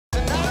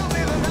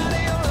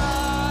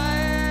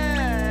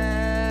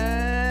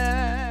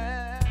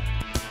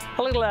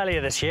little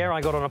earlier this year, I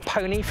got on a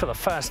pony for the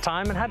first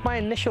time and had my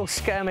initial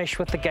skirmish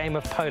with the game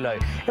of polo.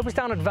 It was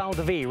down at Val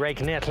de Vie, Ray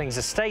Kniertling's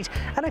estate,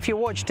 and if you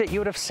watched it, you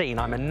would have seen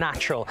I'm a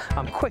natural.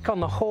 I'm quick on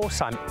the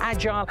horse, I'm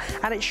agile,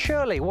 and it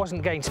surely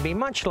wasn't going to be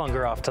much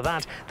longer after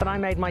that I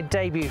made my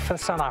debut for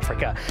South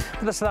Africa.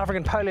 But the South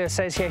African Polo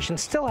Association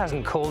still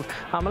hasn't called.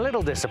 I'm a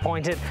little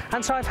disappointed,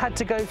 and so I've had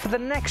to go for the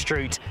next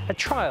route, a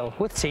trial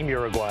with Team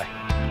Uruguay.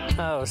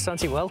 Oh,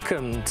 Santi,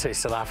 welcome to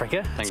South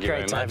Africa. Thank you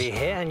very much. It's great to have you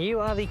here, and you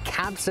are the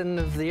captain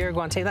of the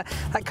Uruguayan team.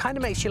 That kind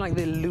of makes you like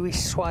the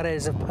Luis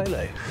Suarez of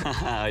polo.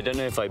 I don't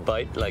know if I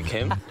bite like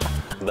him,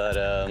 but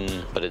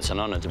it's an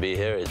honor to be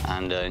here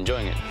and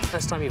enjoying it.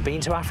 First time you've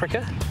been to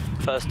Africa?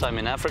 First time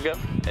in Africa.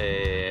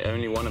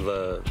 Only one of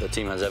the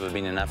team has ever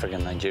been in Africa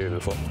and Nigeria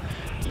before.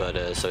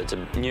 But so it's a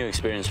new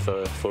experience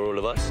for all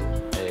of us.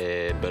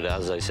 But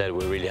as I said,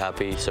 we're really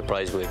happy,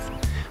 surprised with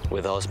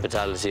the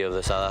hospitality of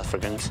the South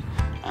Africans,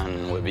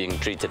 and we're being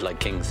treated like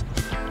kings.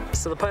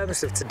 So the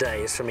purpose of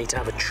today is for me to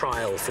have a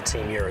trial for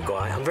Team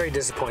Uruguay. I'm very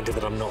disappointed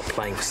that I'm not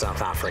playing for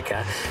South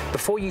Africa.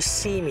 Before you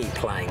see me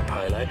playing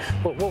polo,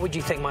 what would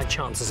you think my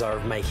chances are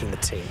of making the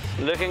team?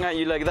 Looking at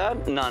you like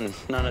that, none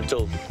at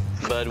all.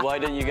 But why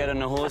don't you get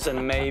on a horse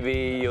and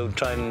maybe you'll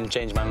try and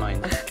change my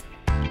mind.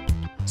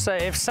 So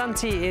if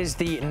Santi is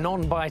the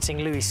non-biting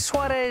Luis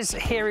Suarez,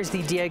 here is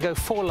the Diego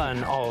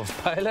Forlan of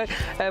polo.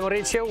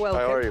 Mauricio,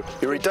 welcome. How are you?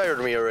 You retired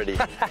me already.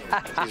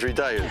 He's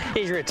retired.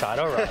 He's retired,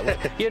 all right. Well,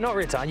 you're not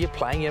retired, you're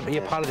playing,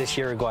 you're part of this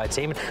Uruguay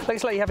team.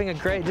 Looks like you're having a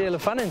great deal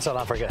of fun in South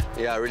Africa.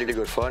 Yeah, really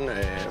good fun.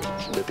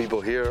 The people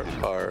here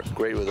are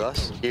great with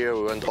us. Here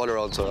we went all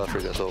around South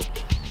Africa, so.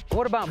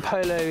 What about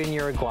polo in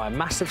Uruguay?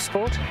 Massive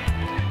sport?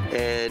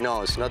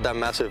 No, it's not that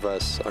massive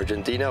as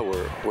Argentina.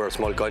 We're a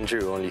small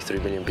country, we're only 3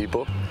 million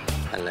people.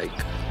 And like,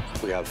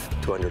 we have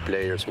 200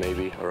 players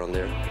maybe around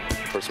there.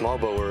 We're small,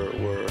 but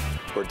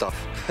we're tough.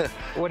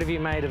 What have you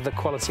made of the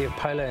quality of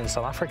polo in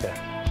South Africa?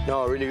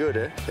 No, really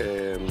good,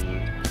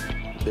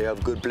 They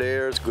have good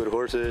players, good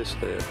horses.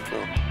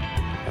 No,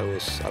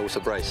 I was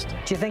surprised.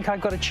 Do you think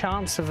I've got a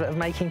chance of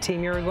making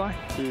Team Uruguay?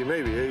 Yeah,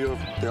 maybe. You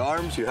have the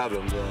arms, you have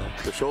them.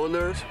 The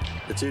shoulders,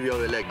 let's see if you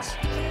have the legs.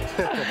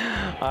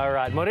 All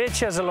right,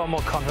 Mauricio's a lot more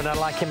confident. I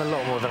like him a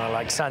lot more than I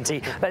like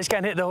Santi. Let's go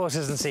and hit the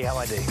horses and see how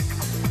I do.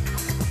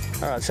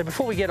 All right, so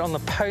before we get on the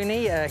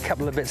pony, a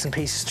couple of bits and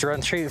pieces to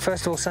run through.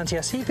 First of all, Santi,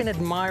 I see you've been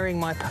admiring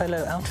my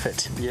polo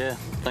outfit. Yeah,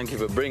 thank you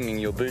for bringing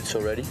your boots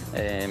already.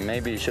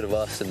 Maybe you should have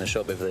asked in the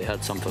shop if they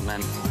had some for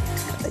men.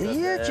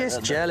 You're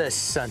just jealous,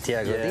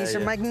 Santiago. Yeah, These are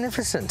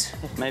magnificent.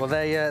 Maybe. Well,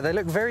 they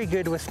look very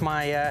good with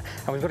my, and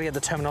we've got to get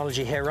the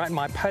terminology here right,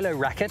 my polo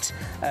racket,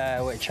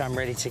 which I'm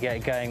ready to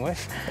get going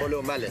with.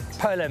 Polo mallet.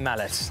 Polo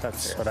mallet,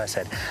 that's what I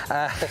said.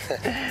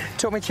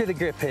 Talk me through the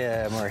grip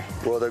here, Maury.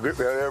 Well, the grip,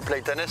 have you ever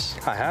played tennis?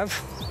 I have.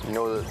 You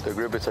know, the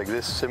grip is like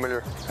this,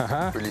 similar,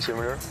 really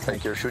similar.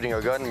 Like you're shooting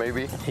a gun,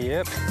 maybe.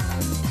 Yep.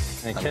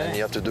 Okay. And then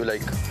you have to do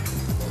like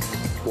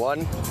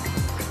 1,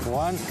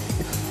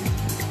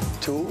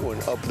 2,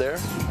 and up there.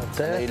 Up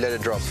there. And then you let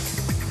it drop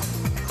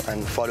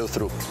and follow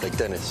through, like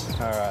tennis.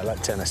 All right,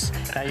 like tennis.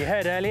 Now, you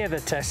heard earlier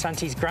that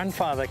Santi's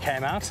grandfather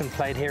came out and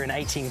played here in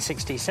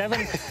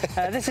 1867.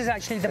 This is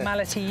actually the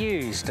mallet he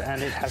used,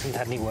 and it hasn't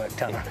had any work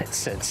done on it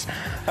since.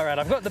 All right,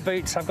 I've got the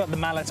boots, I've got the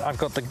mallet, I've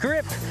got the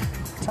grip.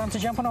 Time to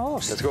jump on a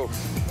horse. Let's go.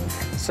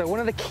 So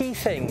one of the key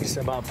things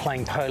about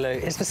playing polo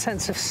is the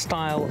sense of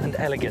style and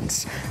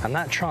elegance, and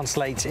that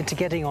translates into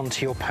getting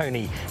onto your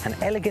pony. And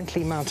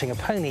elegantly mounting a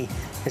pony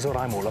is what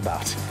I'm all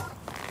about.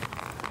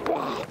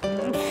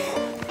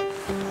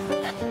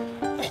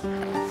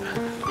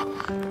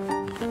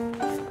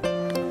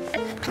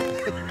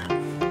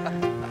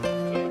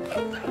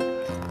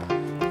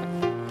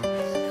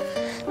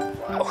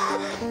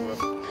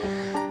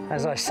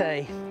 As I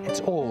say,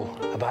 it's all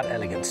about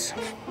elegance.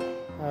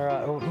 All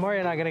right, well, Maury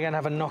and I are going to go and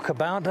have a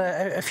knockabout.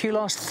 A few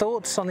last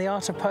thoughts on the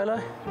art of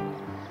polo?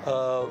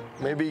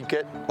 Maybe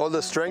get all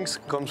the strength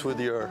comes with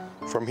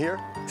from here.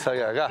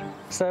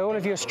 So all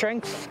of your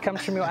strength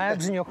comes from your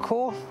abs and your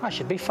core? I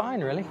should be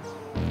fine, really.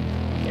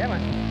 Yeah,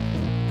 man.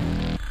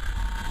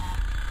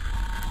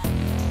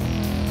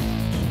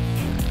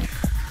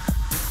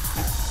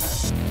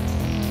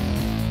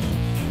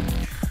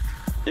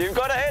 You've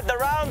got to hit the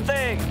round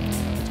thing.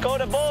 It's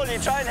called a ball, you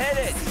try and hit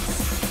it.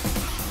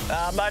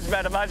 Much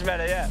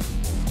better, yeah.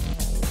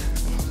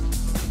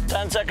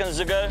 10 seconds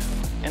to go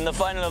in the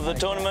final of the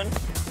tournament.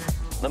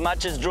 The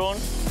match is drawn.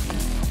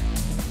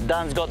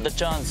 Dan's got the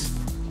chance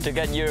to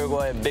get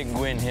Uruguay a big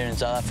win here in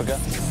South Africa.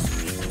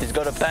 He's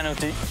got a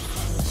penalty.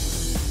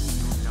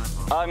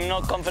 I'm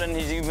not confident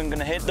he's even going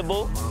to hit the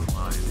ball.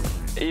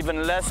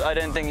 Even less, I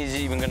don't think he's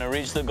even going to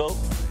reach the goal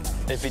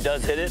if he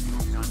does hit it.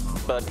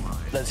 But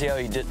let's see how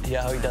he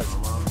does.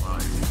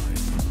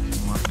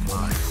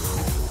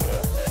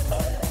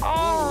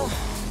 Oh!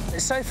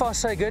 So far,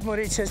 so good.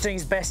 Mauricio's doing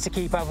his best to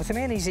keep up with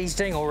me, and he's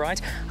doing all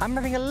right. I'm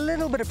having a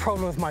little bit of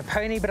problem with my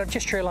pony, but I've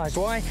just realised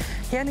why.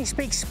 He only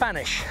speaks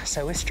Spanish,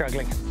 so we're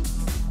struggling.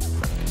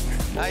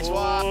 Nice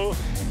one.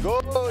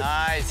 Good.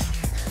 Nice.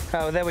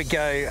 Oh, there we go.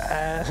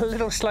 A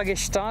little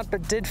sluggish start,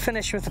 but did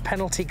finish with a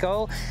penalty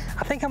goal.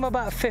 I think I'm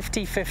about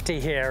 50-50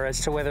 here as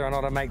to whether or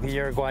not I make the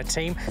Uruguay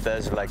team. If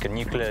there's like a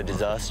nuclear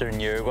disaster in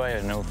Uruguay,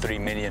 I know 3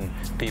 million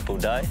people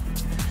die,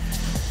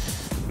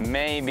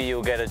 maybe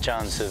you'll get a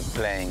chance of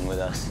playing with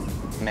us.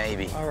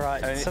 Maybe. All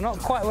right, so not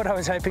quite what I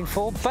was hoping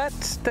for, but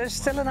there's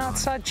still an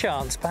outside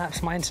chance.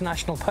 Perhaps my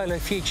international polo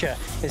future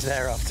is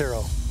there after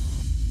all.